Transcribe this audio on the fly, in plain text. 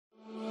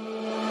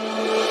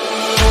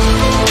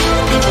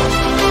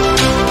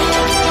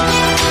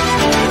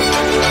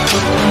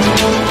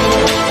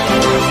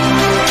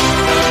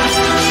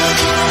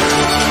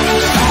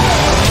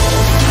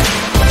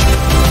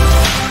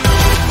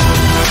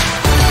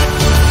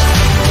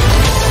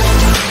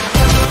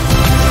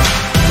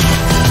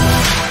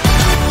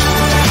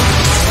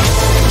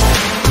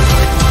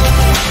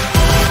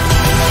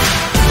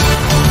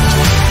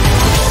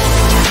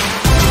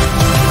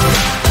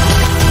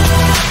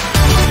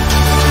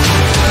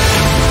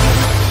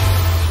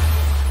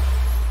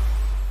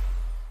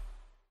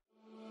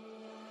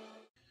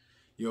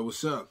Yo,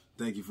 what's up?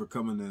 Thank you for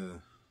coming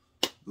to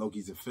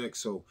Lokeys Effect.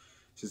 So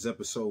this is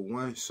episode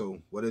 1. So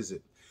what is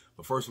it?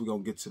 But first we're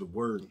going to get to the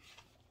word.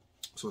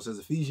 So it says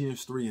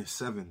Ephesians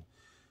 3:7,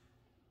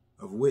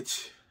 of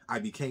which I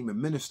became a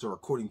minister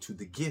according to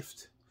the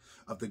gift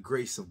of the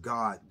grace of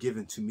God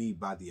given to me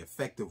by the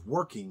effective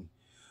working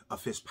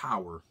of his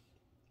power.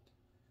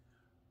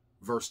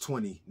 Verse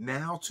 20,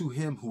 now to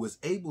him who is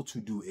able to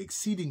do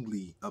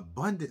exceedingly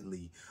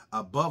abundantly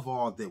above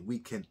all that we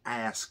can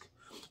ask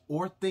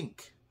or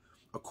think,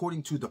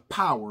 according to the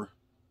power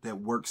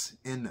that works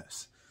in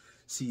us.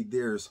 See,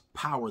 there's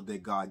power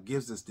that God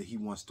gives us that he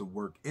wants to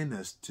work in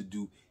us to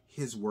do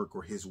his work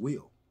or his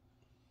will.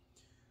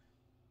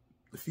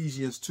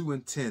 Ephesians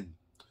 2:10,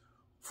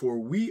 for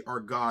we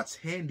are God's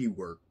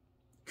handiwork,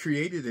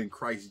 created in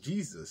Christ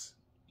Jesus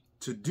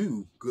to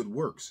do good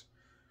works,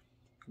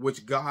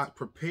 which God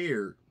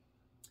prepared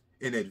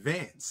in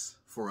advance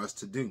for us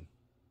to do.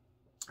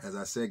 As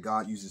I said,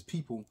 God uses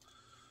people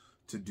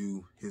to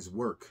do his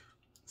work.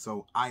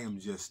 So I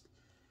am just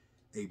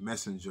a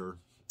messenger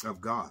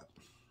of God.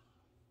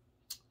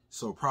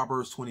 So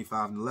Proverbs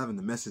 25:11,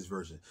 the Message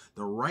version.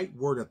 The right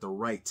word at the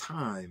right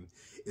time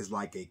is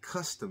like a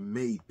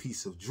custom-made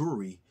piece of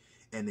jewelry,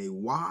 and a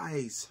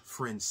wise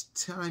friend's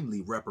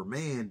timely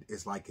reprimand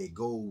is like a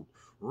gold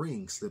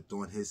ring slipped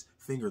on his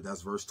finger.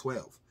 That's verse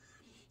 12.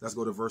 Let's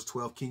go to verse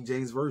 12, King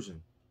James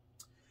Version.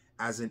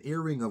 As an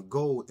earring of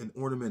gold, an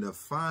ornament of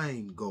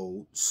fine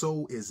gold,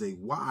 so is a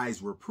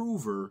wise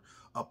reprover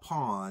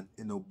upon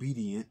an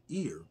obedient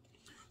ear.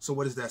 So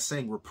what is that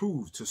saying?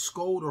 Reprove, to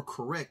scold or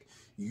correct,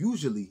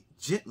 usually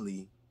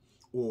gently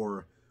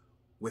or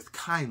with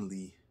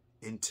kindly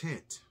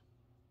intent.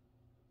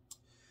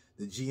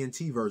 The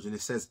GNT version,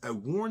 it says, a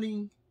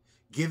warning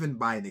given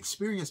by an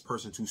experienced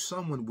person to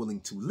someone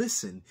willing to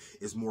listen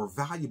is more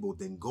valuable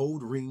than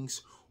gold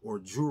rings or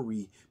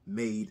jewelry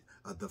made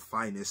of the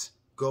finest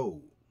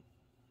gold.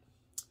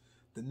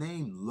 The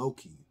name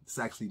Loki, it's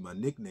actually my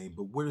nickname,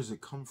 but where does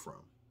it come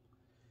from?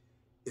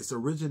 Its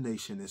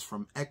origination is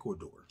from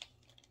Ecuador.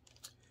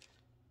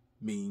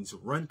 Means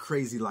run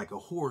crazy like a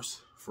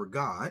horse for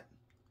God,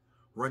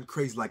 run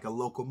crazy like a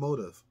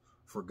locomotive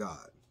for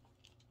God.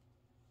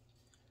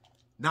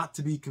 Not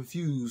to be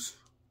confused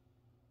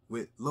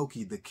with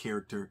Loki, the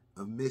character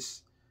of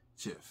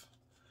mischief.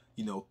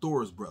 You know,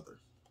 Thor's brother.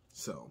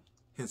 So,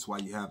 hence why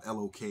you have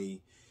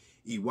Lokey.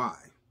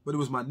 But it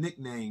was my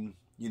nickname,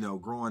 you know,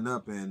 growing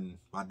up, and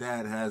my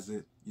dad has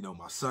it, you know,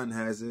 my son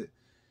has it.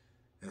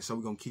 And so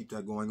we're going to keep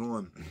that going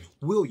on.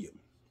 William,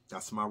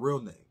 that's my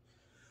real name.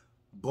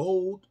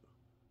 Bold,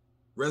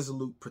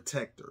 resolute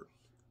protector,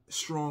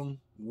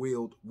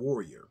 strong-willed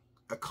warrior,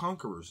 a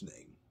conqueror's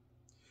name.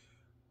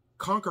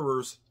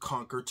 Conquerors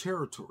conquer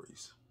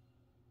territories.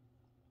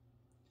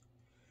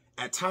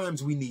 At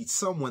times, we need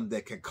someone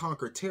that can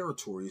conquer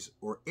territories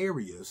or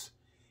areas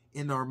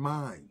in our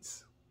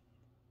minds.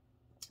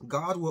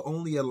 God will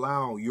only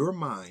allow your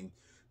mind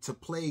to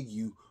plague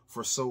you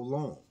for so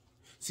long.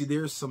 See,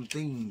 there's some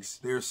things,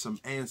 there's some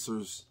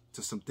answers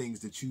to some things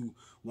that you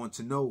want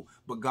to know,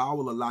 but God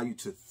will allow you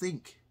to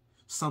think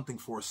something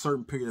for a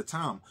certain period of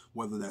time,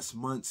 whether that's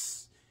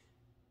months,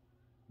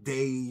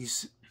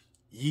 days,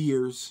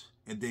 years,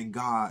 and then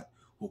God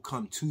will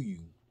come to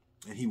you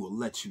and he will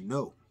let you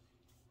know.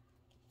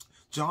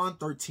 John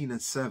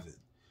 13:7,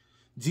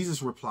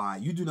 Jesus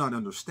replied, you do not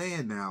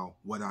understand now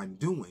what I'm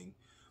doing,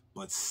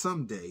 but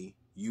someday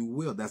you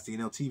will. That's the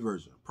NLT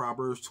version.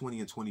 Proverbs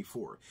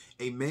 20:24.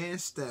 A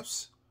man's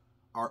steps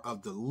are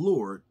of the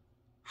Lord.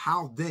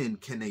 How then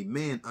can a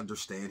man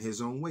understand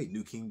his own way?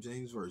 New King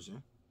James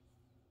Version.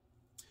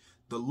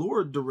 The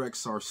Lord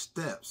directs our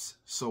steps,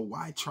 so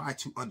why try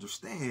to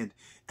understand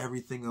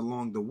everything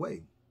along the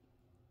way?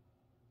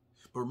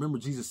 But remember,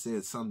 Jesus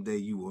said someday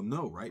you will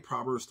know, right?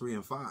 Proverbs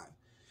 3:5.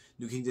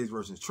 New King James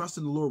Version. Trust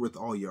in the Lord with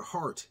all your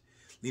heart.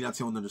 Lean not to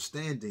your own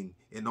understanding.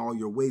 In all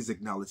your ways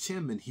acknowledge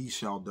him, and he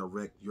shall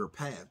direct your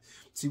path.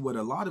 See, what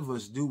a lot of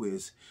us do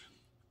is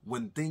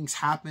when things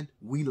happen,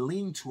 we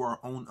lean to our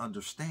own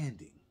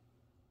understanding,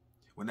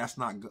 when that's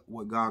not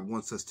what God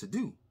wants us to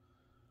do.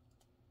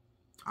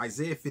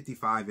 Isaiah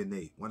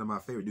 55:8, one of my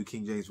favorite, New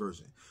King James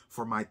Version.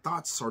 For my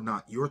thoughts are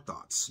not your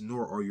thoughts,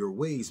 nor are your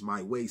ways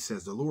my ways,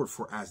 says the Lord.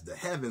 For as the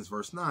heavens,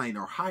 verse 9,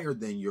 are higher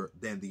than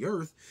the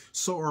earth,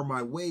 so are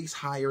my ways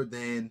higher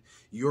than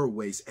your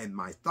ways, and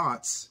my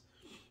thoughts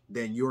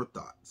than your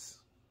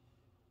thoughts.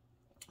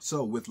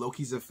 So with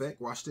Lokeys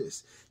Effect, watch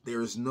this.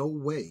 There is no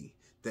way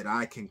that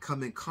I can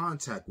come in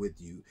contact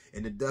with you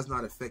and it does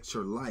not affect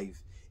your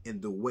life in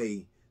the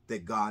way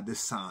that God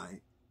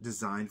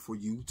designed for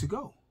you to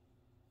go.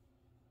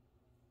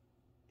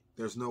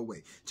 There's no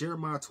way.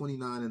 Jeremiah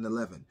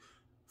 29:11.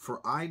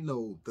 For I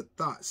know the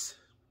thoughts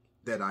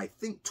that I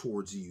think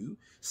towards you,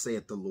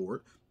 saith the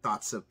Lord,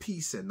 thoughts of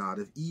peace and not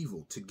of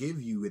evil, to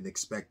give you an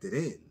expected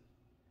end.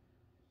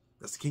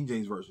 That's the King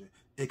James Version.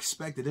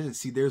 Expected end.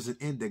 See, there's an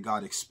end that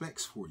God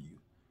expects for you.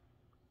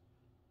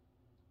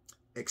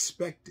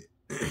 Expect it.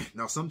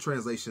 Now, some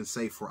translations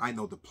say, for I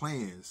know the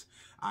plans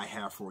I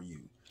have for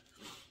you.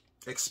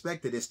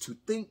 Expected is to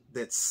think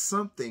that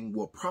something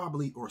will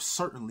probably or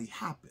certainly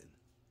happen.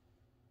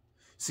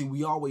 See,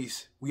 we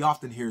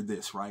often hear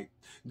this, right?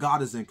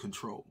 God is in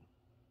control.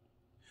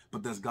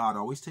 But does God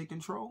always take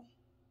control?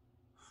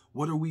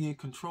 What are we in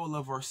control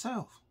of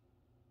ourselves?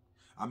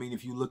 I mean,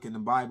 if you look in the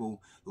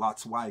Bible,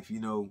 Lot's wife,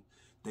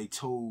 they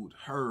told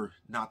her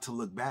not to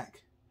look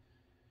back.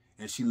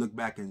 And she looked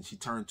back and she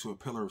turned to a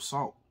pillar of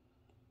salt.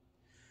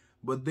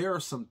 But there are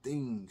some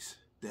things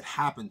that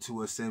happen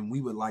to us and we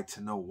would like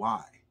to know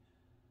why.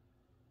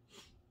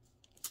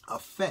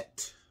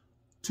 Effect,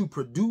 to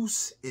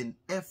produce an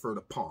effort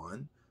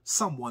upon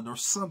someone or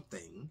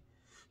something,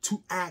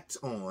 to act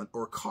on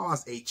or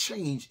cause a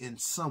change in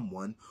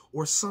someone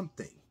or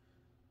something.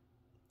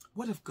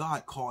 What if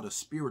God called a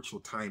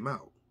spiritual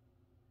timeout?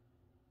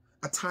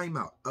 A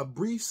timeout, a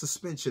brief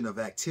suspension of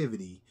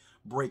activity,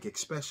 break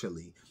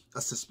especially,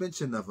 a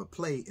suspension of a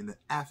play in an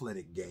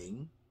athletic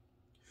game,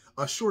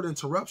 a short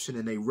interruption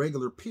in a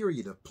regular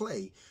period of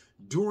play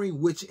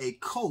during which a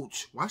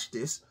coach, watch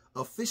this,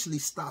 officially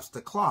stops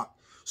the clock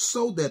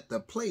so that the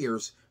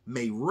players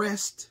may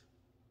rest,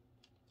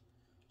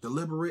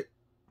 deliberate,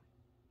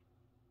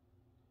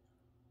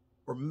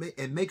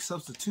 and make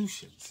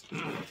substitutions.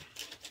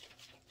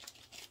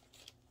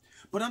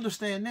 But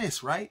understand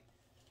this, right?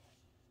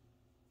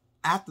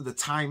 After the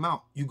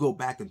timeout, you go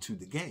back into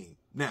the game.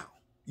 Now,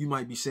 you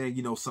might be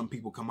saying, some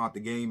people come out the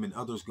game and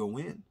others go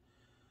in.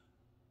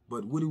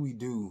 But what do we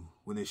do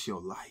when it's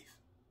your life?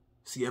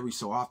 See, every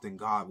so often,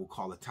 God will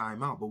call a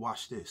timeout. But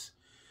watch this.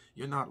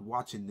 You're not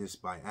watching this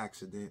by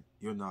accident.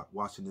 You're not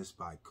watching this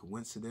by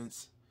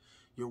coincidence.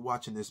 You're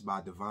watching this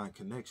by divine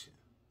connection.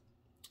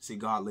 See,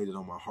 God laid it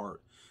on my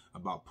heart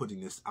about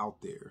putting this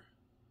out there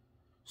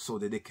so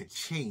that it could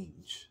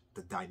change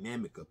the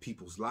dynamic of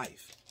people's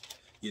life.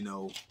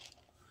 I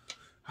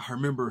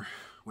remember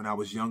when I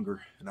was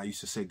younger and I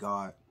used to say,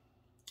 God,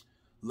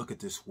 look at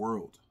this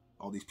world.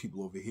 All these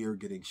people over here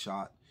getting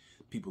shot,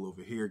 people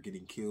over here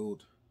getting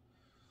killed,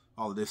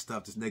 all of this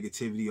stuff, this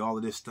negativity, all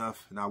of this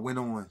stuff. And I went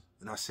on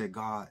and I said,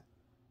 God,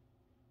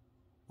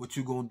 what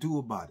you gonna do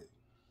about it?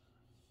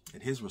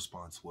 And his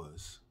response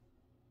was,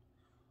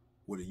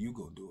 what are you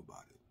gonna do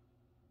about it?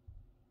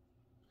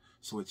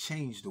 So it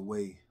changed the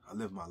way I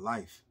live my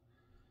life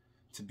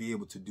to be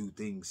able to do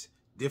things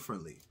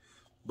differently.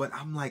 But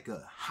I'm like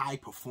a high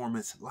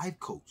performance life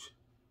coach.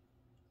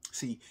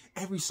 See,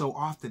 every so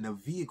often a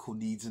vehicle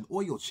needs an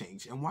oil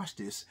change. And watch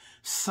this.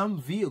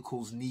 Some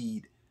vehicles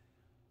need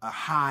a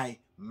high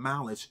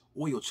mileage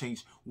oil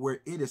change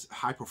where it is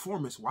high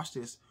performance. Watch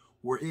this.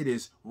 Where it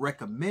is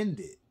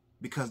recommended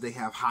because they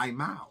have high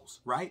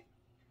miles, right?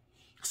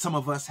 Some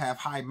of us have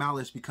high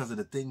mileage because of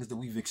the things that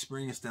we've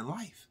experienced in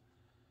life.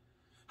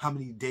 How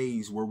many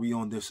days were we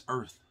on this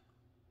earth?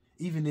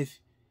 Even if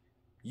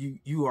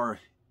you are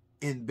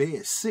in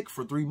bed sick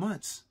for 3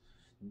 months,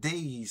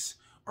 days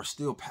are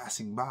still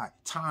passing by.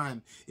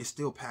 Time is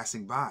still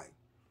passing by.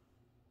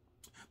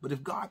 But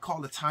if God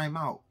called a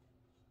timeout,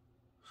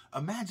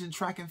 imagine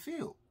track and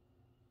field,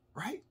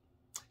 right?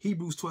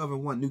 Hebrews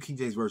 12:1, New King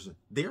James Version.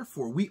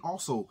 Therefore, we are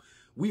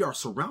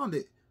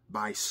surrounded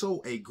by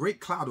so a great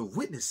cloud of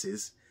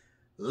witnesses.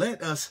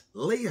 Let us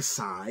lay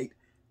aside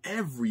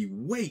every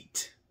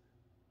weight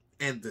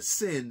and the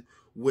sin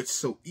which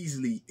so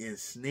easily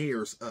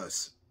ensnares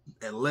us.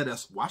 And let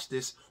us, watch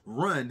this,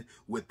 run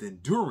with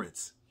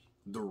endurance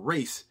the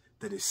race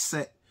that is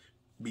set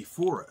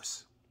before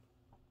us.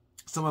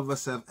 Some of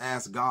us have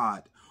asked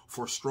God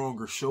for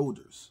stronger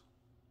shoulders,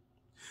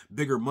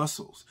 bigger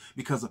muscles,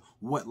 because of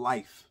what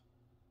life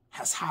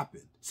has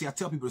happened. See, I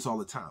tell people this all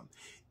the time.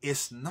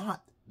 It's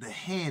not the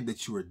hand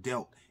that you are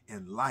dealt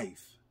in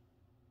life.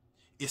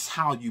 It's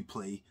how you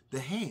play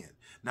the hand.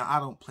 Now, I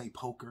don't play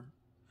poker,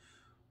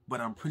 but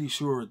I'm pretty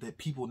sure that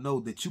people know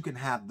that you can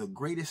have the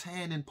greatest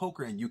hand in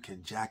poker and you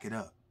can jack it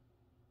up.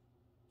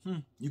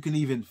 You can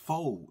even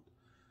fold.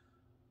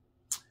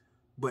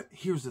 But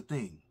here's the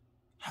thing.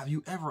 Have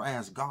you ever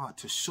asked God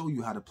to show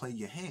you how to play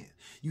your hand?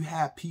 You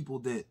have people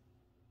that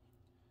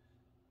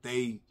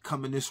they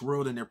come in this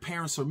world and their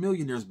parents are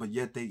millionaires, but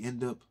yet they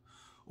end up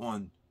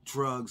on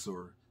drugs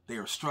or they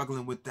are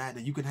struggling with that.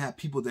 And you can have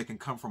people that can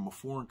come from a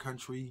foreign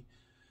country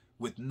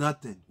with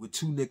nothing, with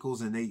 2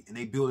 nickels, and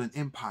they build an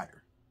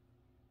empire.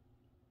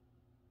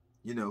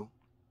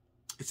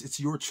 It's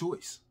your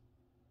choice.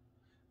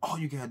 All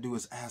you gotta do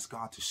is ask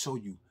God to show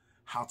you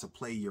how to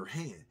play your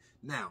hand.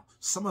 Now,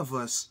 some of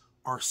us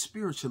are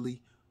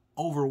spiritually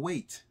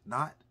overweight,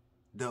 not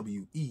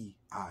W-E-I-G-H-T,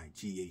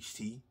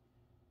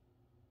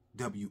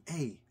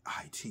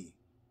 W-A-I-T.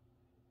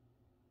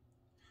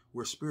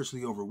 We're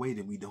spiritually overweight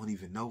and we don't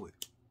even know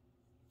it.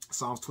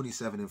 Psalms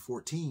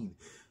 27:14,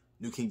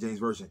 New King James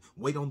Version.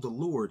 Wait on the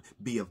Lord,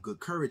 be of good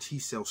courage. He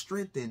shall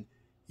strengthen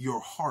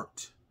your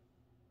heart.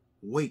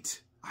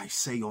 Wait, I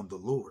say, on the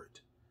Lord.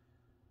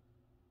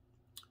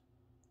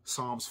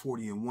 Psalms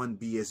 40:1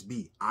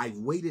 BSB. I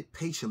waited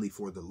patiently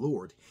for the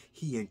Lord.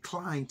 He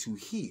inclined to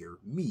hear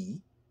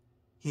me.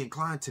 He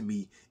inclined to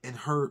me and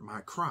heard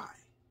my cry.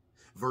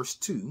 Verse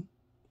 2.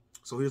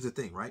 So here's the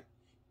thing, right?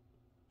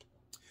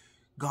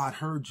 God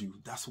heard you.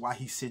 That's why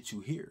he sent you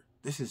here.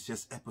 This is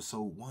just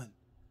episode 1.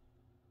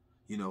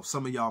 You know,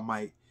 some of y'all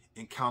might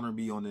encounter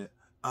me on the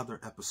other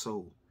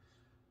episode.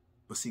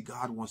 But see,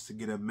 God wants to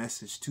get a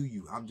message to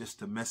you. I'm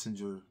just a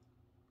messenger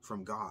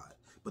from God.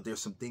 But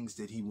there's some things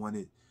that he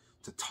wanted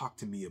to talk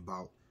to me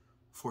about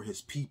for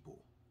his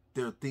people.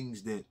 There are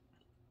things that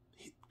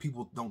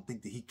people don't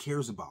think that he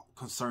cares about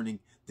concerning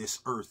this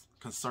earth,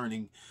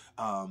 concerning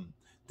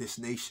this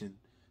nation,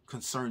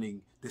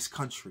 concerning this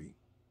country.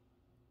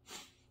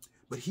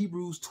 But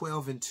Hebrews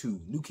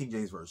 12:2, New King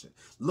James Version,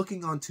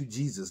 looking unto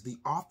Jesus, the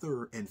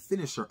author and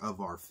finisher of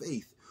our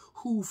faith,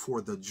 who for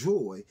the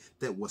joy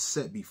that was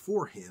set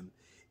before him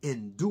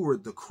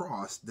endured the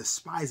cross,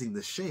 despising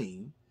the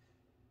shame,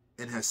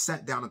 and has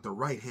sat down at the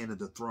right hand of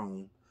the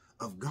throne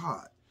of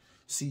God.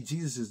 See,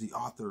 Jesus is the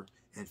author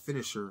and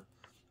finisher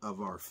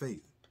of our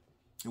faith.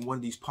 In one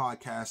of these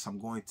podcasts, I'm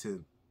going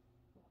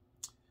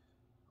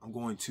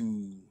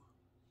to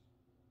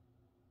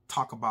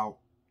talk about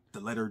the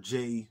letter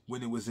J,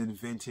 when it was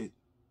invented,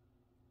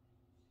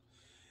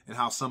 and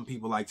how some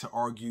people like to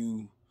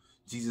argue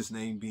Jesus'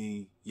 name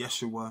being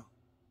Yeshua.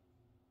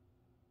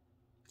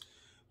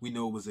 We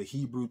know it was a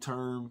Hebrew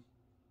term,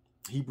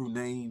 Hebrew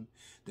name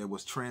that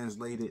was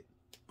translated,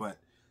 but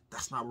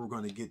that's not what we're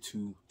going to get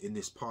to in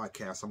this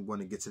podcast. I'm going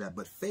to get to that.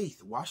 But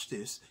faith, watch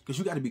this, because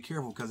you got to be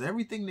careful, because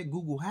everything that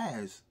Google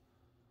has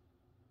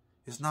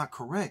is not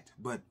correct,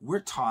 but we're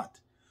taught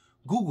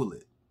Google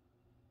it.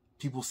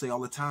 People say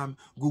all the time,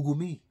 Google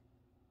me.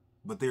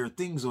 But there are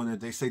things on it,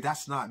 they say,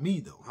 that's not me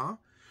though, huh?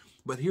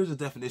 But here's a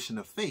definition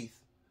of faith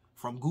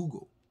from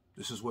Google.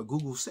 This is what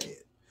Google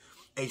said.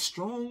 A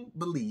strong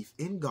belief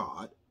in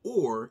God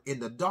or in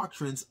the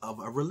doctrines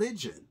of a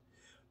religion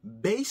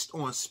based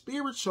on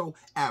spiritual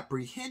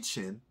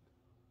apprehension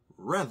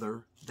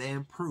rather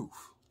than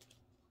proof.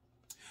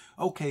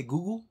 Okay,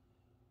 Google,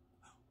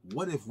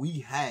 what if we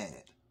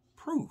had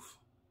proof?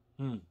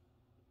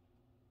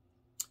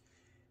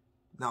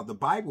 Now, the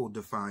Bible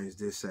defines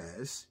this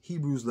as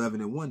Hebrews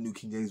 11:1, New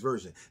King James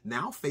Version.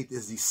 Now, faith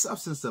is the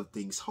substance of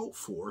things hoped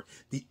for,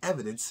 the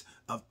evidence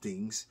of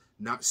things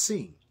not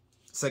seen.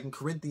 2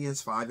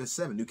 Corinthians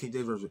 5:7, New King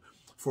James Version.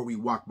 For we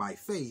walk by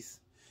faith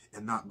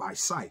and not by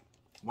sight.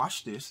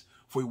 Watch this.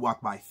 For we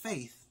walk by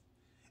faith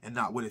and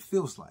not what it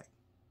feels like.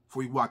 For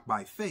we walk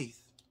by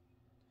faith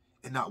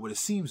and not what it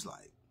seems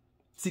like.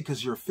 See,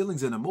 because your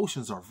feelings and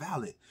emotions are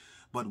valid.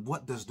 But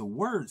what does the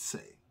word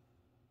say?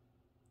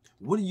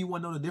 What do you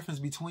want to know the difference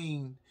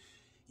between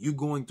you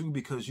going through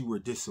because you were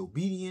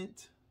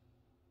disobedient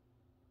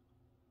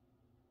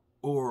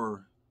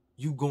or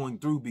you going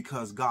through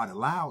because God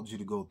allowed you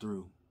to go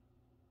through?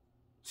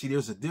 See,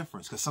 there's a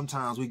difference, because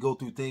sometimes we go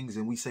through things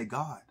and we say,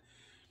 God,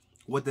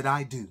 what did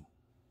I do?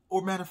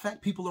 Or matter of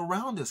fact, people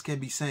around us can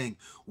be saying,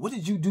 what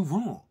did you do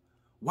wrong?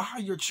 Why are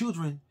your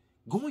children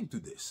going through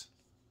this?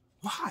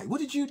 Why?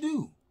 What did you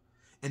do?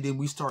 And then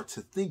we start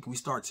to think,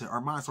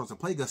 our mind starts to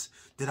plague us.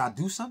 Did I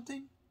do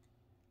something?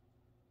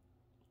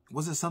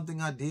 Was it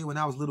something I did when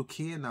I was a little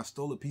kid and I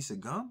stole a piece of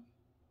gum?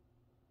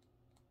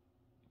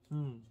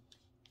 2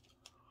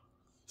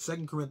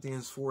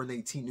 Corinthians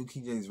 4:18, New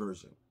King James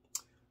Version.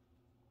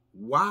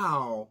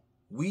 While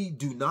we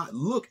do not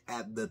look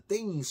at the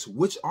things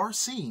which are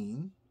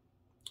seen,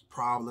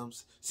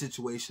 problems,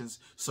 situations,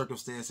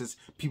 circumstances,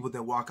 people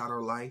that walk out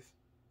our life,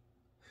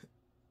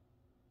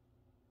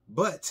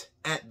 but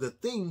at the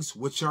things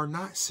which are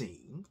not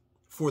seen.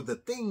 For the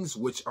things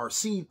which are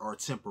seen are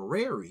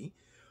temporary,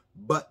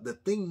 but the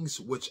things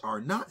which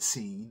are not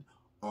seen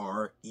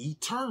are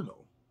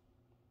eternal.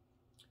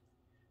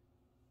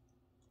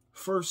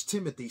 1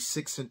 Timothy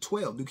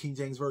 6:12, New King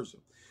James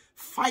Version.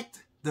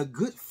 Fight the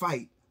good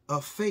fight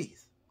of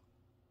faith.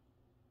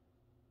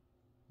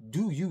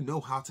 Do you know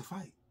how to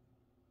fight?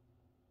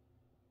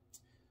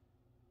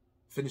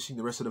 Finishing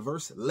the rest of the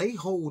verse. Lay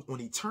hold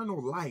on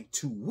eternal life,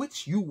 to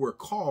which you were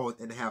called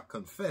and have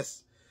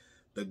confessed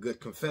the good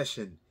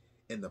confession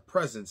in the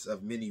presence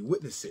of many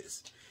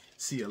witnesses.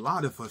 See, a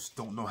lot of us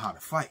don't know how to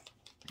fight.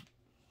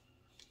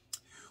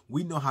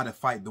 We know how to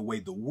fight the way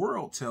the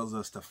world tells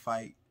us to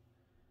fight,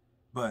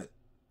 but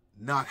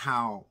not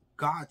how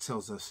God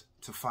tells us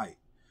to fight.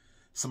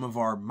 Some of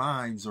our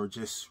minds are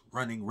just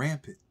running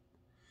rampant.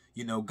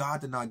 You know,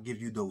 God did not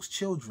give you those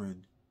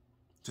children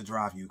to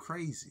drive you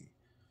crazy.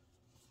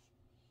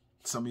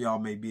 Some of y'all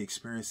may be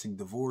experiencing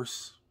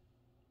divorce.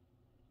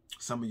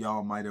 Some of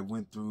y'all might have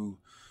went through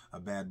a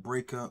bad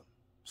breakup.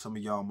 Some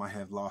of y'all might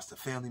have lost a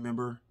family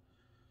member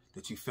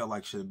that you felt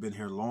like should have been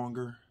here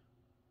longer.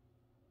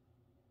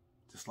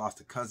 Just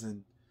lost a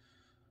cousin.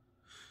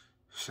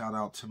 Shout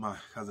out to my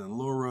cousin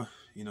Laura.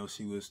 You know,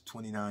 she was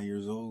 29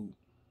 years old.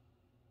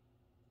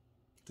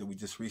 That we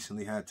just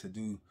recently had to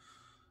do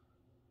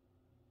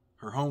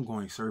her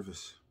homegoing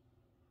service.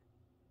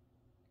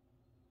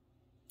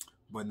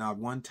 But not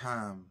one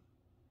time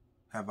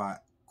have I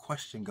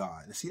questioned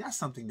God. And see, that's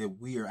something that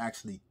we are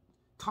actually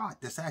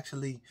taught that's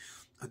actually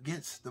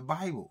against the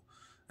Bible.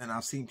 And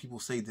I've seen people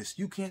say this,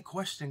 you can't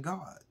question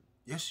God.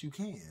 Yes, you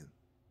can.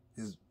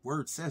 His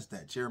word says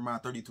that. Jeremiah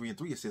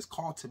 33:3, it says,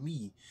 call to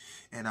me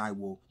and I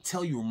will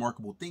tell you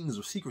remarkable things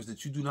or secrets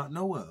that you do not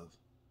know of.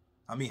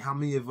 I mean, how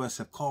many of us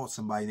have called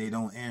somebody and they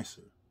don't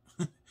answer?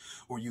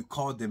 Or you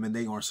called them and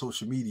they are on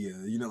social media,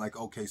 you know, like,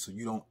 okay, so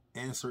you don't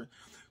answer.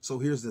 So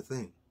here's the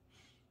thing.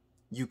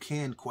 You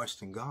can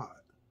question God.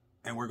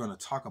 And we're going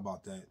to talk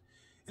about that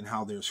and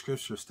how there's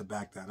scriptures to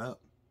back that up.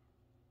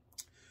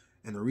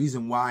 And the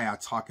reason why I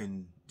talk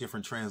in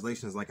different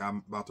translations, like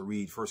I'm about to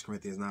read 1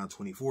 Corinthians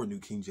 9:24, New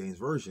King James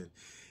Version,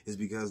 is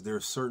because there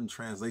are certain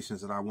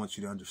translations that I want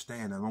you to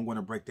understand. And I'm going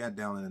to break that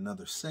down in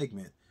another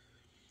segment,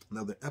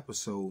 another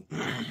episode,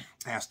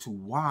 as to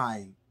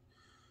why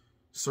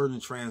certain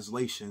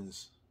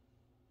translations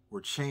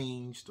were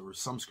changed or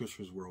some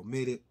scriptures were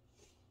omitted.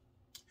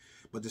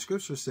 But the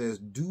scripture says,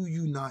 do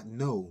you not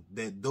know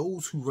that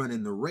those who run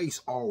in the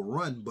race all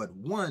run, but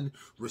one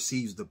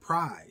receives the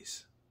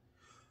prize?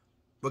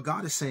 But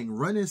God is saying,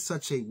 run in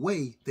such a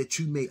way that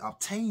you may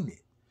obtain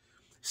it.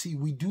 See,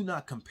 we do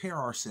not compare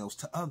ourselves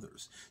to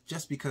others.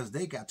 Just because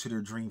they got to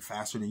their dream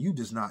faster than you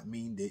does not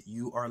mean that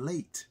you are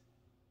late.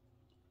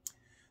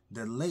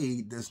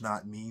 Delayed does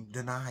not mean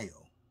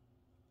denial.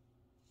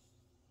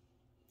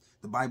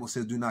 The Bible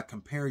says, do not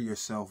compare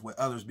yourself with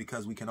others,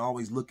 because we can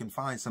always look and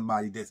find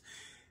somebody that's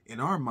in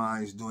our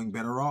minds doing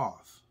better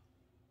off.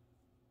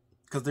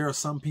 Because there are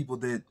some people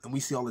that, and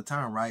we see all the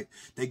time, right?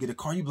 They get a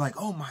car, you be like,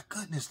 oh my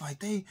goodness, like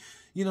they,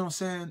 you know what I'm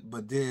saying?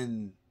 But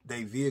then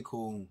their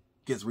vehicle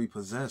gets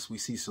repossessed. We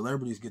see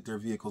celebrities get their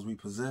vehicles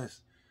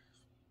repossessed.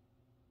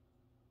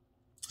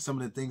 Some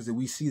of the things that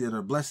we see that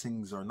are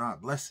blessings are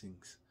not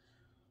blessings.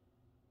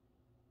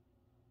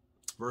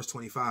 Verse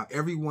 25,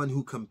 everyone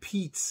who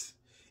competes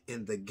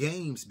in the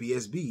games,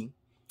 BSB,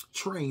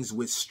 trains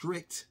with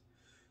strict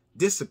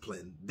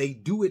discipline. They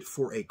do it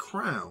for a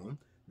crown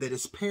that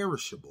is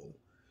perishable,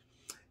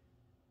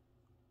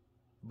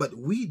 but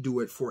we do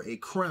it for a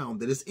crown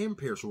that is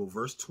imperishable.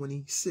 Verse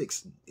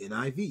 26,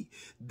 NIV.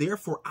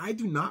 Therefore, I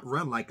do not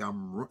run like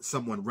I'm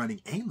someone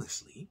running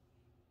aimlessly.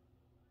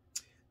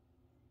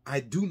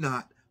 I do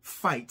not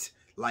fight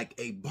like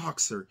a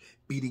boxer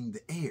beating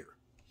the air.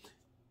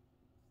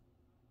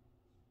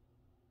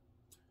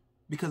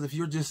 Because if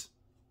you're just,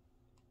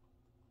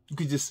 you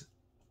could just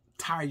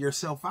tire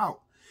yourself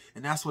out.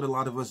 And that's what a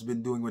lot of us have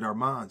been doing with our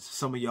minds.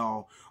 Some of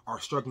y'all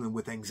are struggling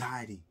with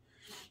anxiety.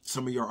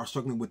 Some of y'all are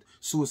struggling with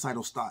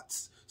suicidal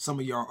thoughts. Some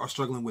of y'all are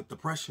struggling with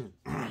depression.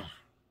 And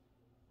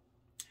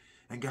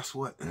guess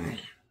what?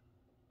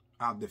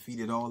 I've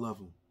defeated all of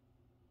them.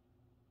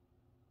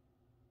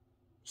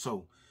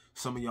 So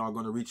some of y'all are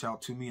going to reach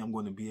out to me. I'm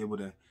going to be able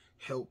to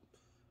help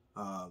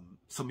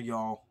some of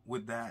y'all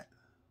with that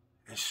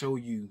and show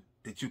you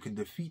that you can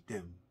defeat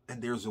them.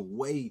 And there's a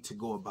way to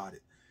go about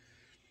it.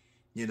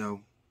 You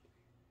know,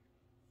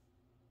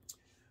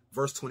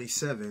 verse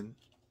 27,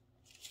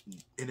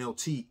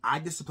 NLT, I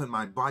discipline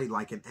my body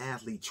like an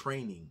athlete,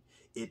 training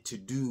it to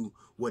do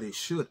what it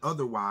should.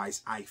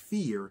 Otherwise, I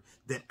fear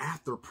that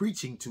after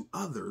preaching to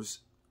others,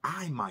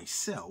 I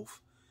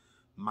myself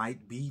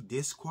might be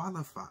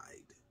disqualified.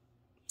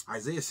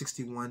 Isaiah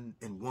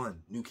 61:1,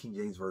 New King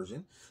James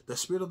Version. The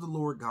Spirit of the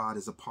Lord God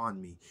is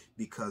upon me,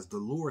 because the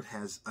Lord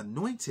has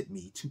anointed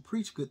me to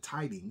preach good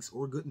tidings,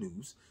 or good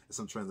news, as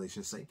some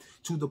translations say,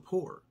 to the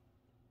poor.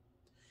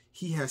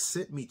 He has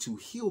sent me to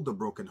heal the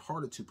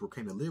brokenhearted, to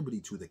proclaim the liberty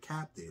to the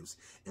captives,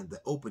 and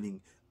the opening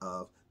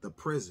of the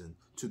prison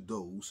to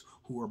those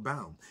who are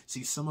bound.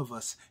 See, some of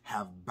us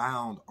have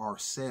bound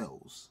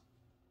ourselves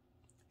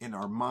in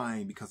our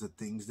mind because of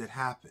things that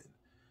happen.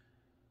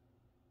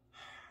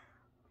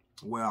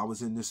 Well, I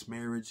was in this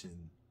marriage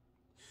and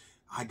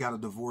I got a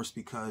divorce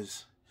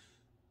because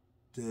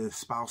the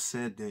spouse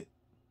said that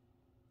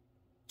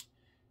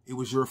it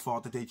was your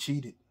fault that they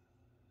cheated.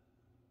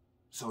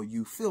 So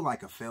you feel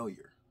like a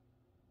failure.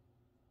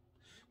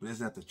 But is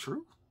that the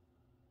truth?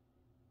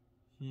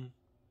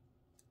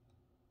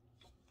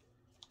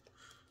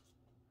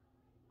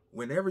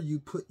 Whenever you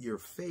put your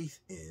faith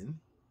in,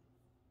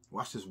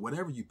 watch this,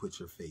 whatever you put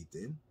your faith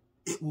in,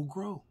 it will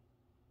grow.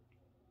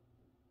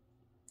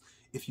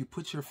 If you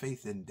put your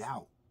faith in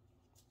doubt,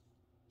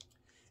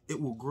 it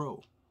will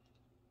grow.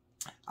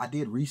 I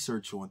did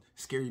research on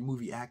scary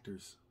movie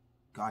actors.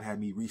 God had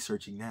me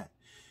researching that.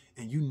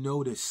 And you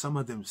notice some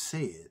of them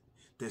said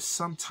that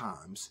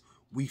sometimes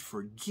we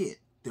forget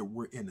that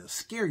we're in a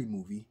scary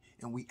movie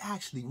and we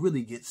actually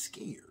really get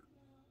scared.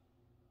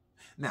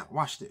 Now,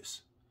 watch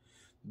this.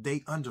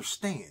 They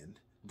understand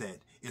that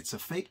it's a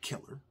fake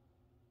killer.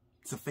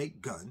 It's a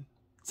fake gun.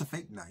 It's a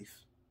fake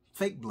knife.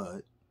 Fake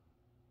blood.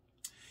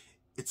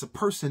 It's a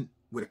person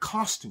with a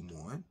costume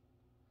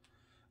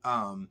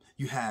on.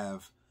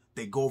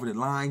 They go over the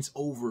lines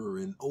over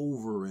and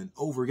over and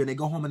over again. They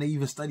go home and they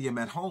even study them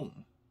at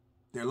home.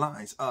 Their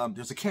lines.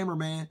 There's a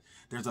cameraman.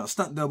 There's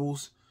stunt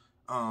doubles.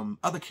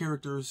 Other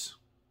characters.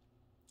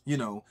 You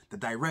know, the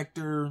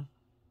director.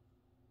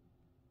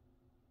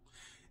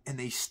 And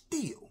they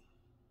still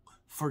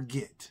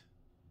forget.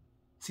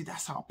 See,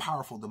 that's how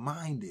powerful the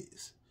mind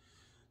is.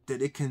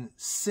 That it can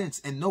sense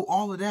and know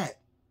all of that.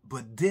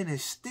 But then it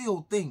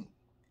still think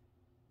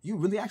You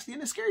really actually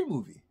in a scary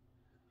movie.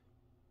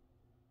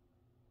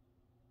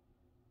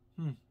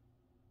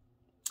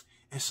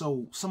 And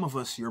so some of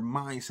us, your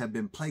minds have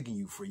been plaguing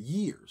you for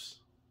years.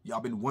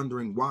 Y'all been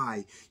wondering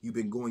why you've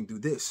been going through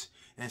this.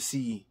 And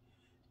see,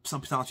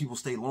 sometimes people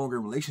stay longer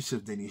in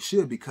relationships than they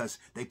should because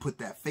they put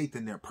that faith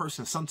in their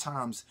person.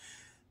 Sometimes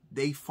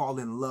they fall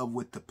in love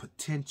with the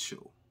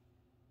potential.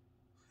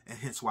 And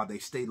hence why they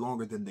stay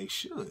longer than they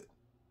should.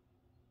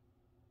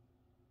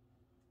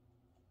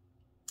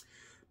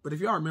 But if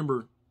y'all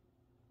remember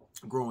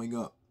growing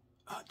up,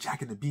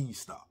 Jack and the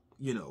Beanstalk,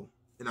 you know,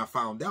 and I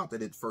found out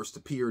that it first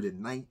appeared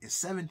in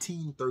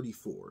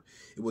 1734.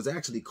 It was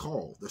actually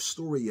called The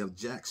Story of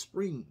Jack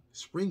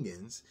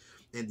Springins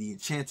and the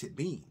Enchanted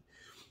Bean.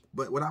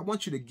 But what I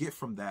want you to get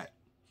from that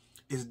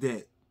is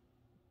that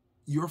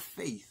your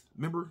faith,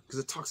 remember, because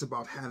it talks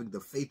about having the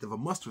faith of a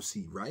mustard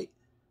seed, right?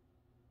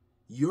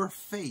 Your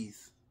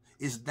faith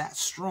is that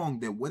strong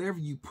that whatever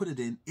you put it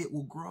in, it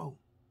will grow.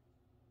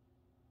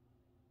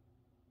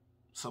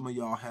 Some of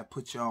y'all have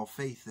put y'all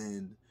faith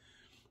in,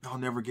 I'll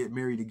never get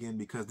married again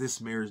because this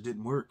marriage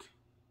didn't work.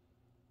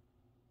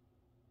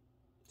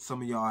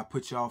 Some of y'all have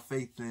put y'all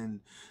faith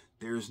in,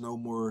 there's no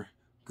more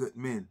good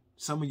men.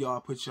 Some of y'all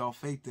put y'all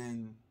faith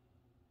in,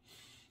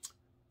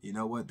 you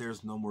know what,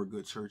 there's no more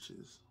good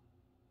churches.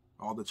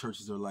 All the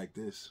churches are like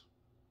this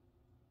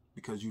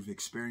because you've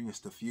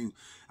experienced a few.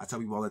 I tell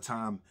people all the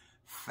time,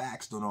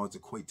 facts don't always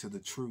equate to the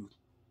truth.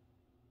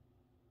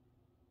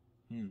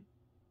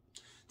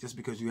 Just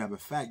because you have a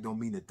fact don't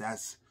mean that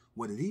that's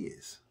what it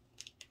is.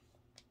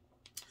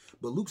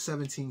 But Luke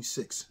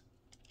 17:6,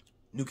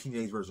 New King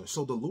James Version.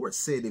 So the Lord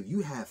said, if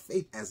you have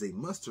faith as a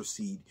mustard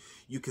seed,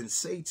 you can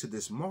say to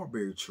this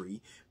mulberry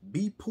tree,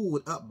 be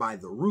pulled up by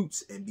the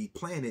roots and be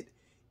planted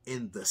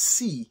in the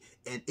sea,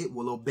 and it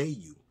will obey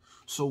you.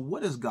 So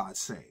what is God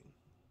saying?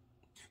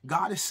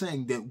 God is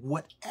saying that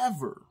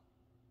whatever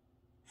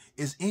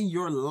is in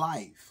your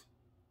life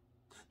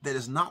that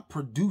is not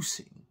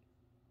producing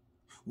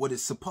what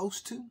it's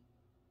supposed to,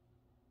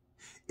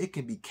 it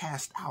can be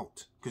cast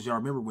out. Because y'all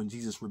remember when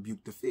Jesus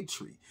rebuked the fig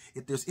tree.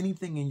 If there's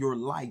anything in your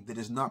life that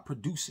is not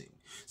producing.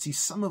 See,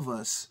 some of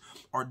us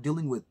are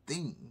dealing with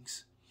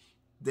things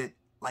that,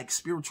 like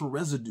spiritual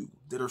residue,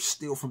 that are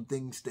still from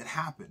things that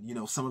happen. You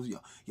know, some of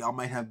y'all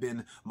might have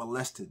been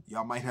molested.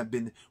 Y'all might have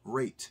been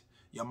raped.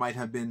 Y'all might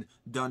have been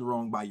done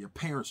wrong by your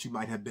parents. You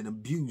might have been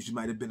abused. You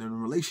might have been in a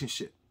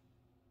relationship.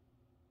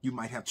 You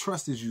might have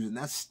trust issues, and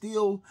that's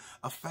still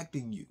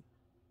affecting you.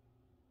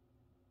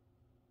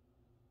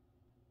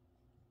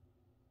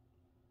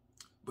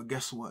 But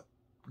guess what?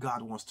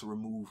 God wants to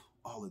remove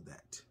all of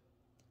that.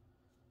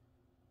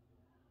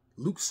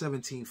 Luke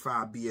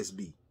 17:5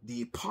 BSB.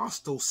 The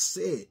apostle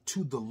said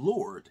to the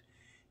Lord,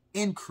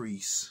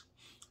 increase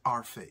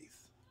our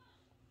faith.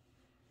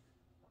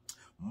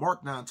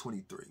 Mark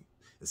 9:23.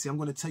 And see, I'm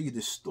going to tell you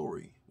this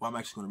story. Well, I'm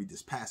actually going to read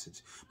this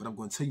passage, but I'm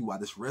going to tell you why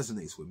this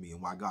resonates with me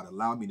and why God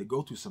allowed me to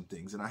go through some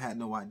things, and I had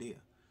no idea.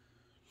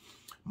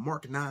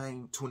 Mark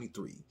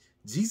 9:23.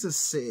 Jesus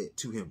said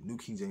to him, New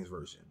King James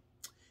Version,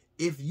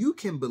 if you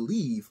can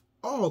believe,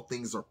 all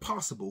things are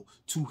possible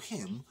to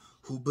him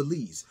who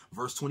believes.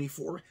 Verse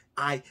 24,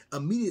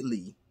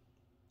 immediately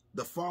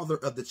the father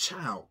of the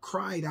child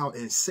cried out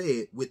and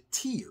said with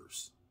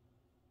tears,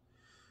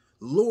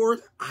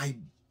 Lord, I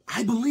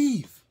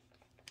believe.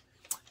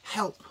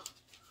 Help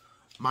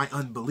my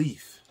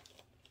unbelief.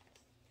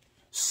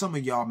 Some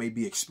of y'all may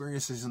be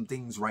experiencing some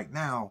things right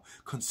now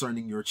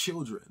concerning your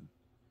children.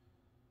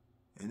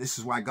 And this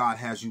is why God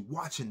has you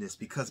watching this,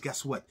 because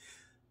guess what?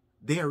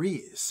 There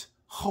is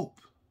hope.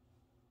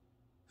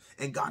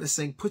 And God is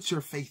saying, put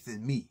your faith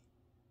in me.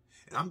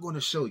 And I'm going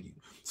to show you.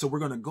 So we're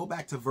going to go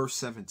back to verse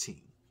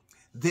 17.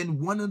 Then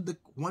one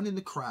in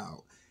the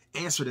crowd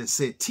answered and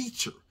said,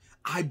 Teacher,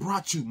 I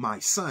brought you my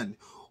son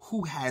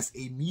who has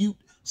a mute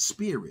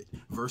spirit.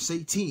 Verse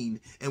 18.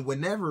 And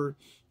whenever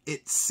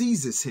it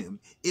seizes him,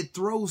 it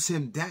throws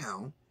him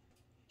down.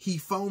 He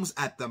foams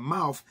at the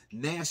mouth,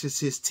 gnashes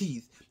his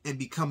teeth, and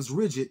becomes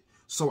rigid.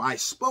 So I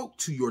spoke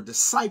to your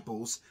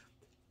disciples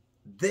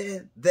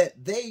that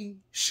they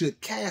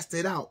should cast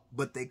it out,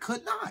 but they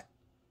could not.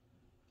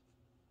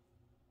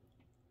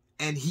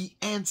 And he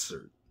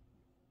answered,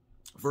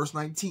 verse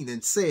 19,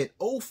 and said,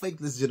 O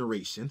faithless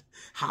generation,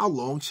 how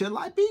long shall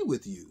I be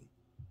with you?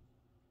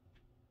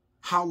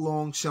 How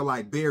long shall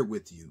I bear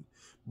with you?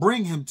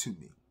 Bring him to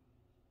me.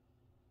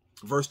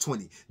 Verse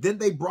 20, then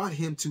they brought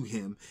him to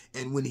him,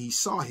 and when he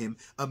saw him,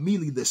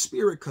 immediately the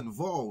spirit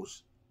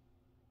convulsed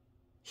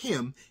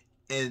him,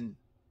 and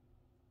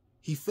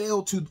he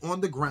fell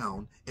on the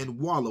ground and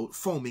wallowed,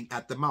 foaming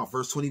at the mouth.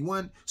 Verse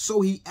 21, so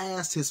he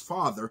asked his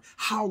father,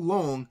 how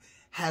long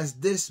has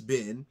this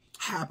been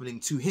happening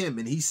to him?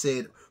 And he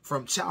said,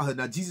 from childhood.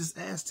 Now, Jesus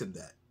asked him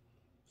that.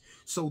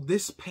 So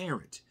this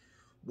parent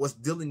was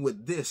dealing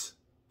with this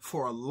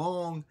for a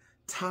long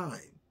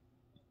time.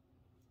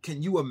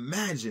 Can you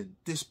imagine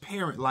this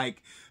parent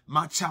like,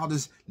 my child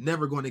is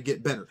never going to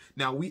get better?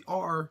 Now, we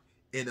are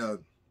in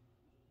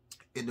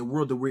the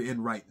world that we're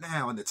in right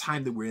now, and the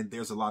time that we're in,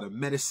 there's a lot of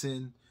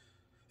medicine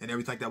and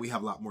everything like that. We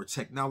have a lot more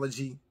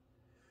technology.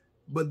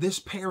 But this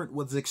parent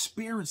was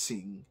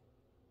experiencing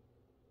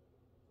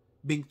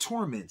being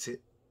tormented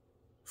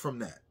from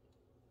that.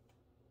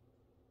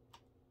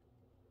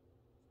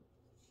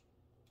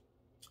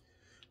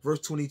 Verse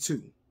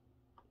 22.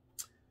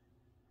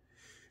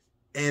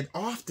 And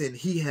often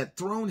he had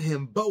thrown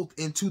him both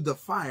into the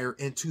fire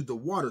and to the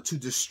water to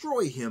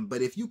destroy him.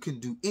 But if you can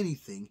do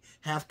anything,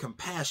 have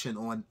compassion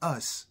on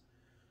us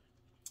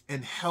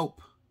and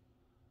help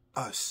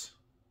us.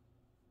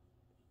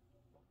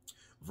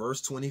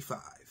 Verse 25.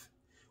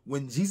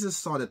 When Jesus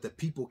saw that the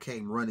people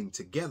came running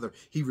together,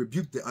 he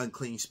rebuked the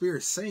unclean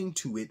spirit, saying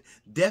to it,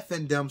 deaf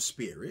and dumb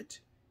spirit,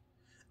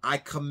 I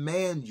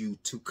command you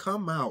to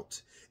come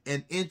out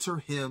and enter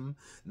him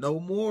no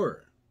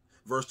more.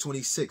 Verse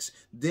 26,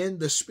 then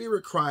the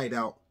spirit cried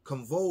out,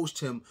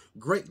 convulsed him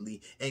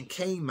greatly, and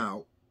came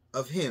out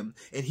of him,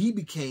 and he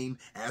became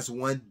as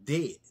one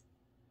dead.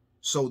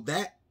 So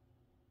that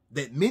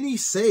many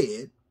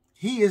said,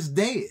 he is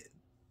dead.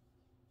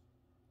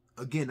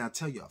 Again, I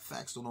tell you,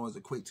 facts don't always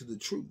equate to the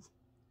truth.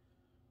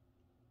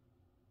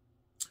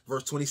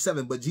 Verse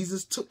 27, but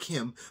Jesus took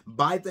him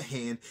by the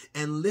hand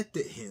and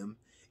lifted him,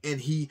 and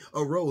he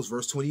arose.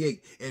 Verse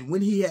 28, and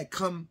when he had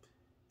come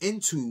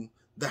into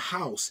the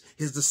house,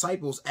 his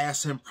disciples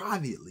asked him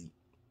privately,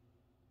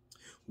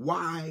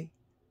 why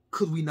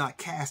could we not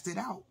cast it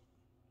out?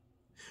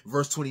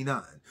 Verse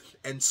 29,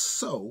 and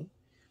so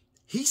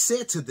he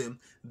said to them,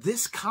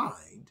 this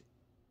kind,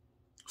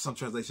 some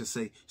translations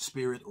say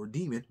spirit or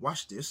demon,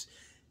 watch this,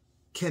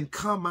 can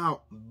come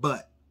out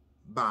but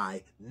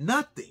by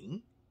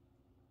nothing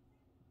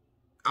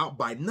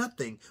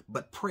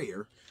but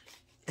prayer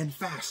and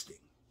fasting.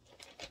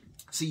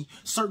 See,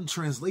 certain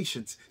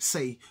translations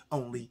say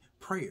only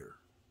prayer.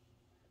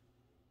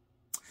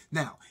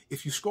 Now,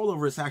 if you scroll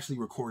over, it's actually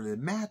recorded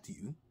in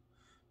Matthew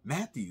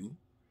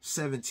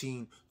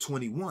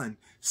 17:21.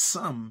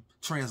 Some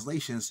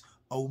translations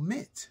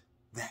omit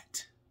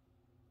that.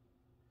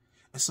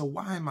 And so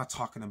why am I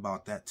talking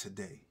about that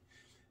today?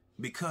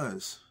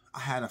 Because I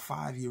had a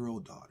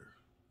 5-year-old daughter,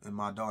 and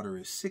my daughter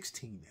is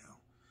 16 now.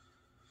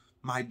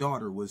 My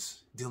daughter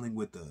was dealing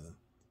with a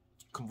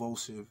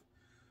convulsive,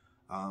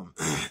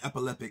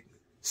 epileptic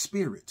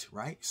spirit,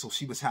 right? So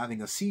she was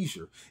having a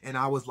seizure, and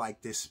I was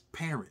like this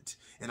parent,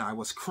 and I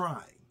was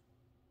crying.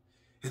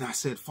 And I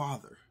said,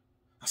 Father,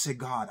 I said,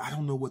 God, I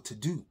don't know what to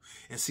do.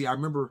 And see, I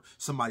remember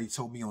somebody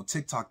told me on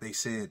TikTok, they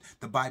said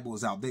the Bible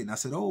is outdated. And I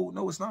said, oh,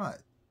 no, it's not.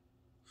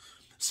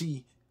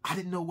 See, I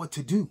didn't know what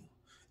to do.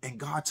 And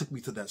God took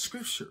me to that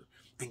scripture.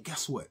 And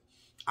guess what?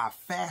 I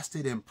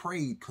fasted and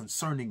prayed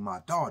concerning my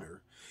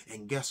daughter.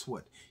 And guess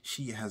what?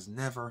 She has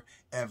never,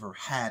 ever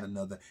had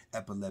another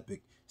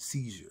epileptic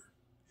seizure.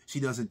 She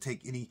doesn't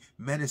take any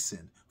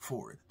medicine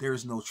for it. There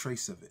is no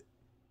trace of it.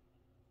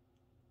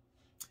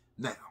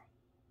 Now,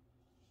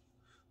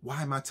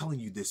 why am I telling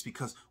you this?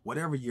 Because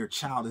whatever your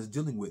child is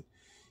dealing with,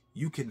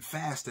 you can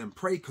fast and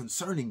pray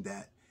concerning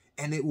that,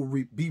 and it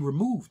will be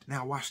removed.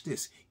 Now watch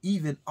this.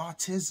 Even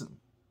autism.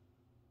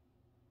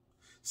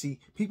 See,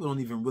 people don't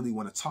even really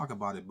want to talk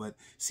about it, but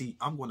see,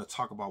 I'm going to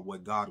talk about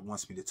what God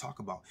wants me to talk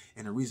about.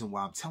 And the reason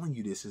why I'm telling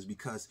you this is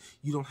because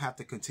you don't have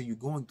to continue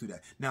going through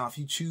that. Now, if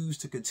you choose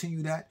to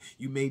continue that,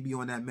 you may be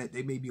on that,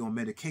 they may be on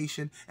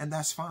medication, and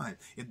that's fine.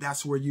 If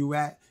that's where you're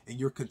at and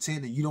you're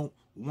content and you don't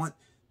want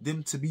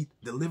them to be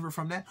delivered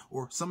from that,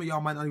 or some of y'all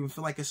might not even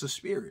feel like it's a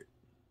spirit.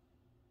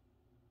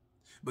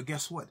 But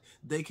guess what?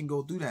 They can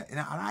go through that.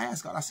 And I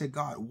asked God, I said,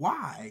 God,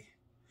 why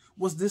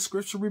was this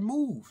scripture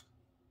removed?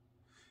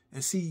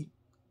 And see,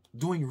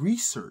 doing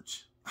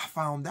research, I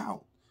found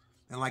out.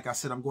 And like I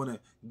said, I'm going to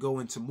go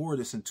into more of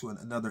this into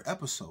another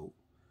episode.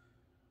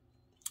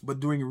 But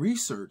doing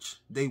research,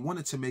 they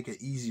wanted to make an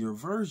easier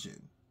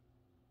version.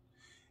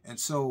 And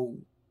so,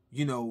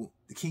 you know,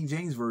 the King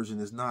James Version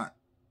is not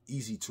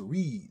easy to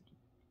read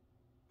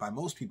by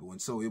most people.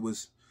 And so it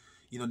was,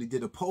 you know, they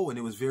did a poll and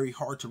it was very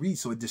hard to read.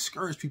 So it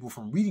discouraged people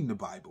from reading the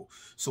Bible.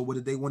 So what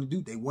did they want to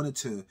do? They wanted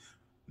to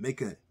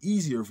make an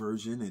easier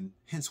version, and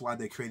hence why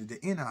they created the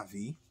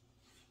NIV.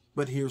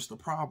 But here's the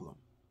problem.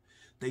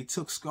 They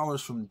took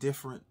scholars from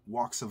different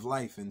walks of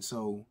life. And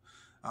so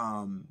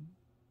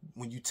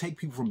when you take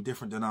people from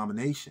different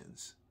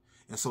denominations,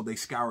 and so they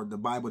scoured the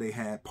Bible, they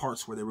had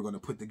parts where they were going to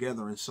put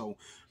together. And so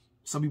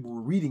some people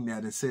were reading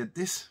that and said,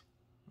 this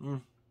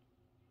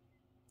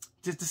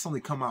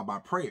only come out by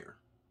prayer.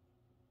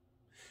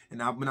 And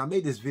when I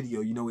made this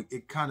video, you know,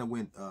 it kind of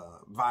went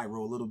viral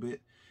a little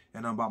bit,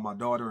 and about my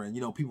daughter, and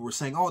you know, people were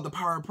saying, "Oh, the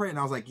power of prayer," and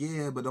I was like,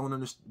 "Yeah, but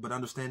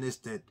understand this,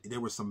 that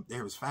there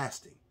was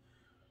fasting."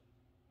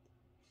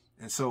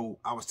 And so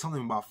I was telling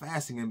them about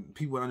fasting, and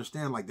people would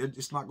understand, like, they're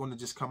just not going to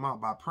just come out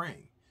by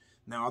praying.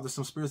 Now, are there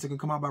some spirits that can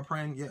come out by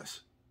praying?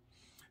 Yes,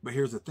 but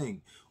here's the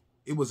thing: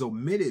 it was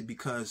omitted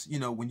because, you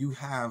know, when you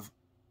have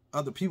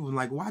other people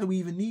like, why do we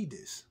even need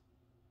this?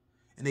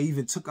 And they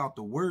even took out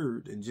the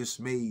word and just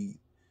made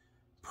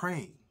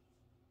praying.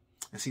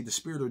 And see, the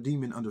spirit or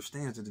demon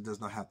understands that it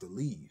does not have to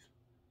leave.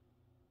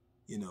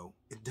 You know,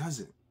 it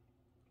doesn't.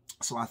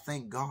 So I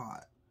thank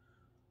God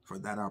for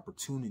that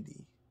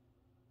opportunity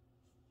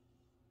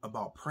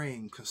about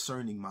praying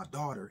concerning my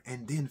daughter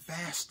and then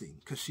fasting,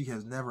 because she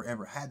has never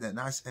ever had that.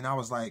 And I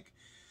was like,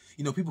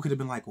 you know, people could have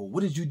been like, well,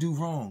 what did you do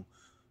wrong?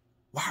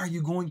 Why are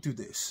you going through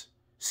this?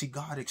 See,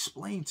 God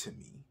explained to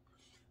me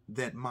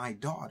that my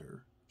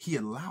daughter, he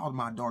allowed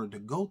my daughter to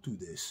go through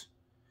this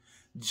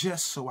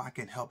just so I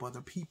can help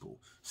other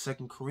people.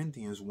 2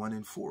 Corinthians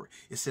 1:4.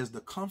 It says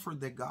the comfort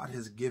that God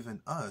has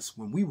given us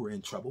when we were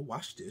in trouble,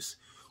 watch this,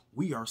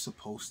 we are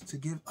supposed to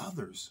give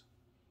others.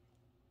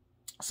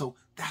 So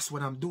that's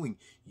what I'm doing.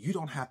 You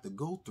don't have to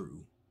go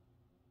through,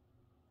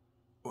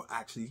 or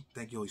actually,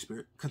 thank you, Holy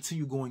Spirit,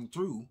 continue going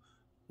through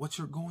what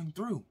you're going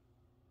through.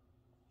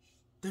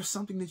 There's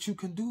something that you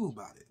can do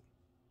about it.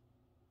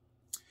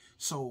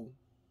 So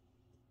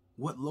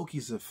what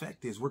Loki's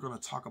effect is, we're going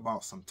to talk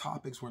about some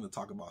topics. We're going to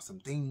talk about some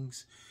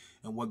things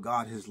and what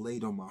God has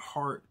laid on my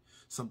heart,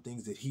 some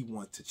things that he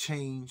wants to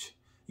change.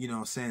 You know what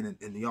I'm saying?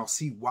 And y'all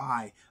see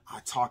why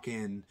I talk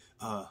in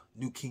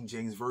New King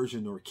James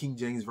Version or King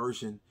James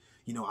Version.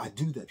 You know, I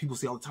do that. People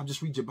say all the time,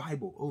 just read your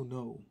Bible. Oh,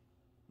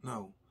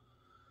 no.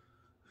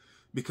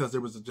 Because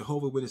there was a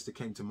Jehovah Witness that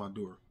came to my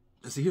door.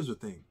 And see, here's the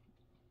thing.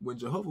 When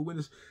Jehovah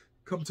Witness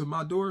come to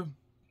my door,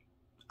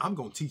 I'm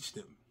going to teach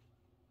them.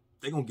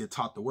 They're going to get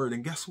taught the word.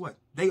 And guess what?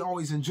 They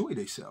always enjoy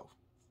themselves.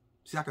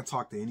 See, I can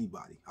talk to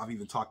anybody. I've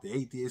even talked to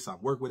atheists.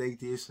 I've worked with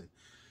atheists. And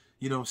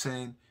you know what I'm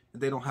saying?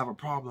 And they don't have a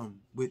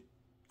problem with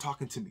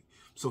talking to me.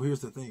 So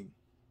here's the thing.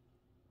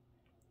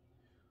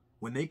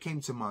 When they came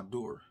to my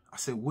door, I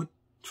said, what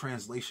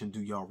translation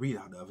do y'all read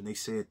out of? And they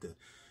said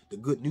the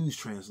Good News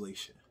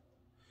translation.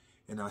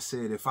 And I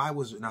said,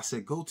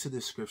 go to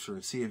this scripture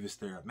and see if it's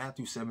there.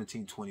 Matthew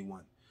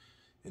 17:21.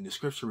 And the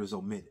scripture is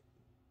omitted.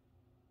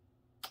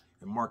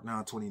 And Mark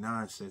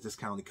 9:29 says this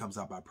only comes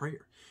out by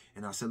prayer.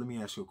 And I said, let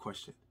me ask you a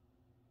question.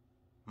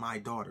 My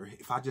daughter,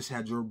 if I just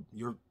had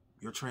your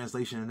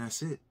translation and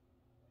that's it,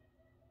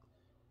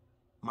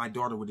 my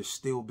daughter would have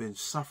still been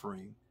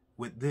suffering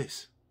with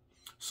this.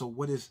 So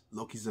what is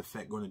Loki's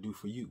effect going to do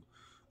for you?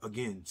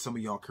 Again, some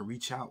of y'all can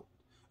reach out.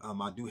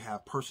 I do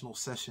have personal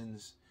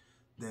sessions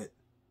that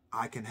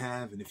I can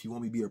have. And if you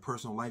want me to be a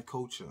personal life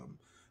coach,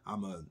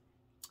 I'm a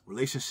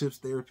relationships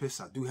therapist.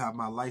 I do have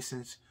my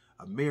license,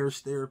 a marriage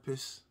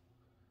therapist,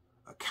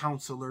 a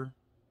counselor.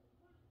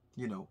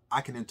 You know,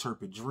 I can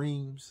interpret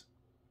dreams.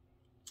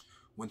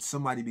 When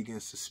somebody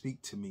begins to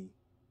speak to me,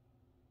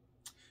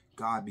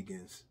 God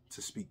begins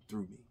to speak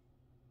through me.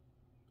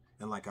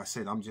 And like I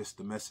said, I'm just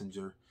the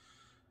messenger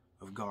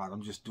of God.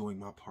 I'm just doing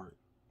my part.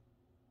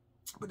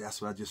 But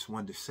that's what I just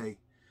wanted to say,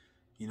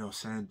 you know,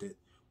 saying that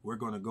we're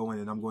going to go in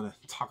and I'm going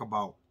to talk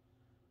about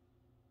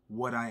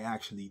what I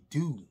actually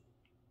do,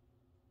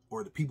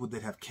 or the people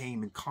that have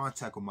came in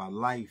contact with my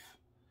life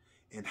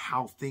and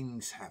how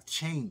things have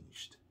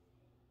changed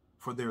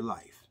for their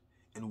life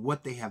and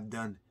what they have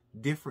done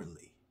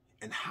differently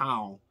and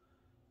how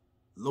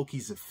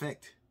Loki's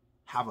effect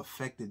have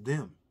affected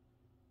them.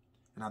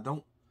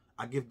 And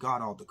I give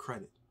God all the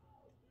credit.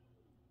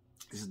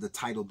 This is the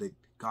title that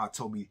God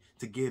told me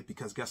to give,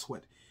 because guess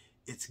what?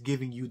 It's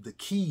giving you the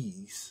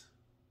keys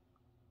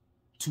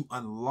to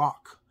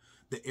unlock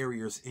the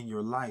areas in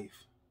your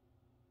life.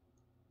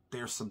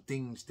 There's some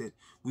things that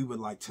we would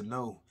like to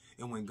know.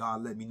 And when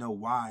God let me know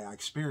why I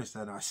experienced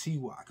that, I see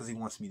why, because he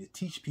wants me to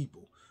teach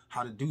people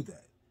how to do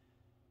that.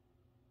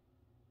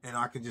 And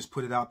I can just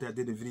put it out there. I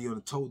did a video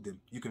and told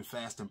them you can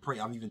fast and pray.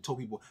 I've even told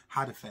people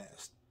how to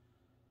fast.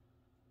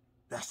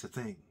 That's the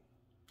thing.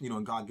 You know,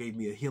 and God gave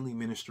me a healing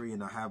ministry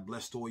and I have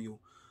blessed oil.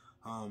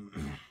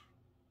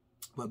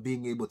 But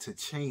being able to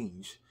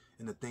change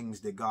in the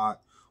things that God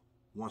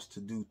wants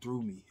to do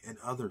through me and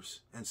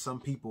others. And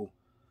some people,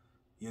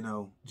 you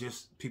know,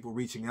 just people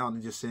reaching out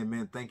and just saying,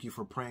 man, thank you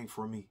for praying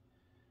for me.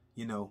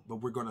 You know, but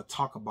I'm going to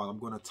talk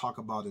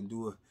about and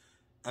do an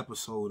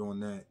episode on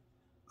that,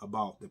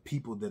 about the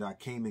people that I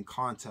came in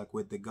contact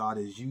with that God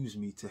has used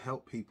me to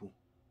help people.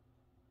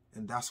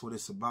 And that's what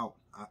it's about.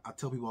 I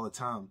tell people all the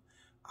time,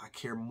 I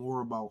care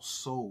more about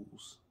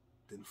souls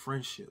than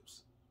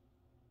friendships.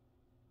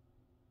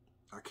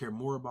 I care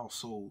more about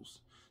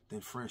souls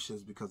than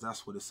friendships, because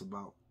that's what it's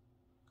about.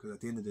 Because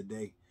at the end of the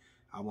day,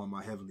 I want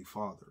my Heavenly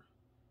Father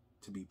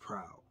to be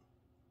proud.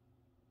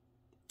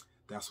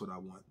 That's what I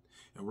want.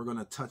 And we're going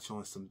to touch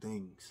on some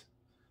things,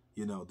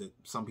 you know, that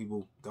some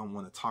people don't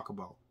want to talk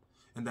about.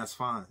 And that's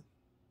fine,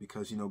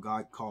 because, you know,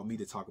 God called me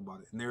to talk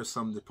about it. And there's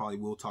some that probably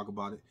will talk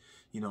about it,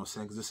 you know what I'm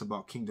saying, because it's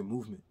about kingdom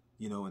movement,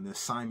 you know, and the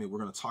assignment. We're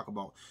going to talk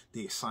about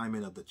the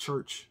assignment of the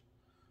church.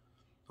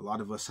 A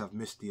lot of us have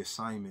missed the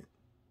assignment.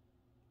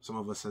 Some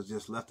of us have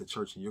just left the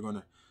church, and you're going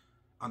to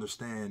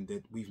understand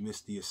that we've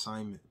missed the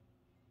assignment.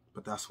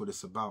 But that's what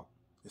it's about.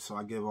 And so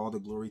I give all the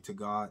glory to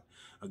God.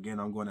 Again,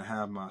 I'm going to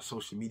have my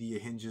social media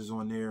hinges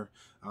on there.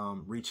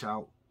 Reach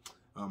out.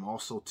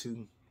 Also,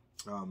 too,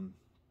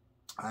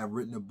 I have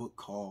written a book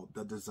called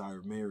The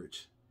Desired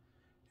Marriage.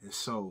 And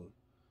so,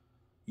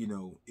 you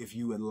know, if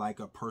you would like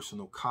a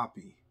personal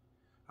copy,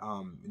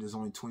 it is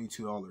only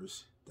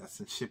 $22. That's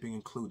in shipping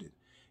included.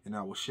 And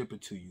I will ship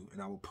it to you,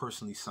 and I will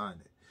personally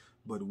sign it.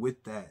 But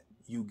with that,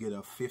 you get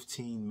a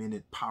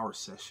 15-minute power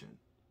session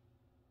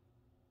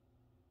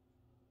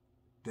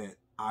that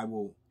I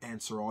will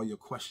answer all your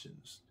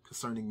questions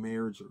concerning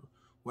marriage or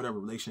whatever,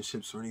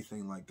 relationships or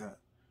anything like that.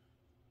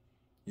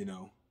 You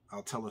know,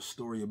 I'll tell a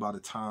story about a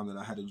time that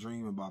I had a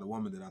dream about a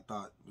woman that I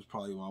thought was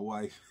probably my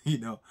wife, you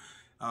know,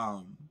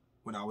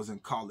 when I was in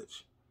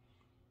college.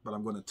 But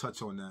I'm going to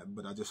touch on that.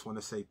 But I just want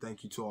to say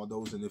thank you to all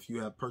those. And if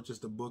you have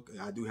purchased the book,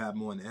 I do have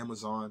them on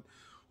Amazon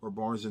or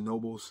Barnes &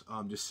 Nobles.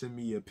 Just send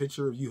me a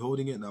picture of you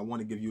holding it, and I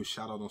want to give you a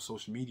shout out on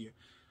social media.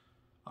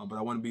 But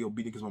I want to be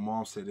obedient because my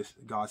mom said this.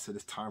 God said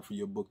it's time for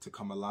your book to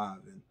come alive,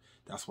 and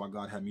that's why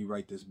God had me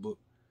write this book.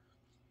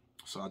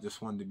 So I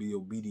just wanted to be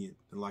obedient.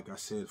 And like I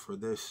said, for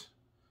this,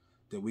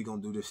 that we're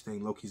going to do this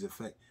thing, Lokeys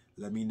Effect.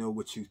 Let me know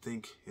what you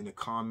think in the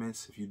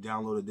comments. If you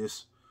downloaded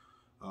this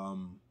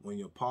on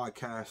your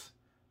podcast,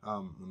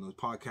 on the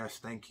podcast,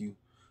 thank you.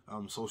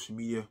 Social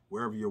media,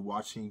 wherever you're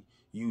watching,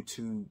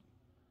 YouTube,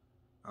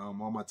 all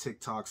my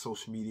TikTok,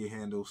 social media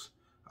handles,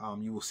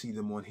 you will see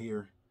them on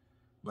here.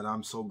 But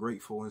I'm so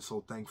grateful and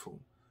so thankful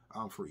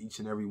for each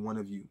and every one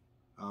of you.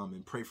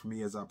 And pray for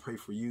me as I pray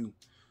for you.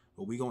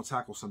 But we're going to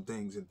tackle some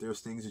things. If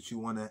there's things that you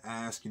want to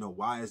ask, you know,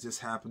 why is this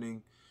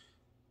happening?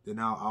 Then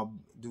I'll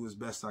do as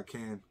best I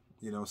can,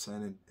 you know what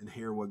I'm saying, and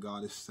hear what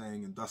God is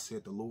saying. And thus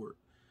saith the Lord.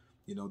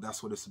 You know,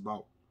 that's what it's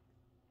about.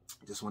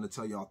 Just want to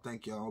tell y'all,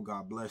 thank y'all.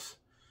 God bless.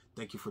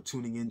 Thank you for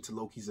tuning in to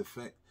Lokeys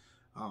Effect.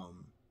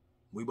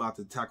 We about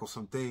to tackle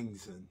some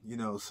things, and, you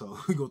know, so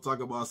we're going to talk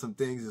about some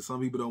things that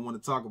some people don't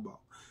want to talk about.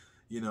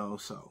 You know,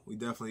 so we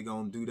definitely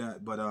gonna do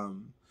that. But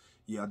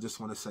yeah, I just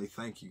want to say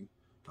thank you.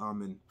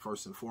 And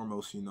first and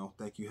foremost, you know,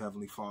 thank you,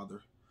 Heavenly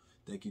Father.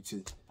 Thank you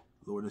to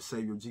Lord and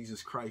Savior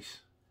Jesus Christ.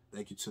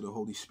 Thank you to the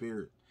Holy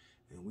Spirit.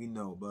 And we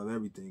know above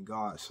everything,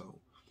 God. So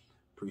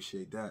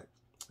appreciate that.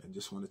 And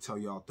just want to tell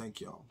y'all, thank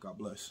y'all. God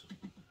bless.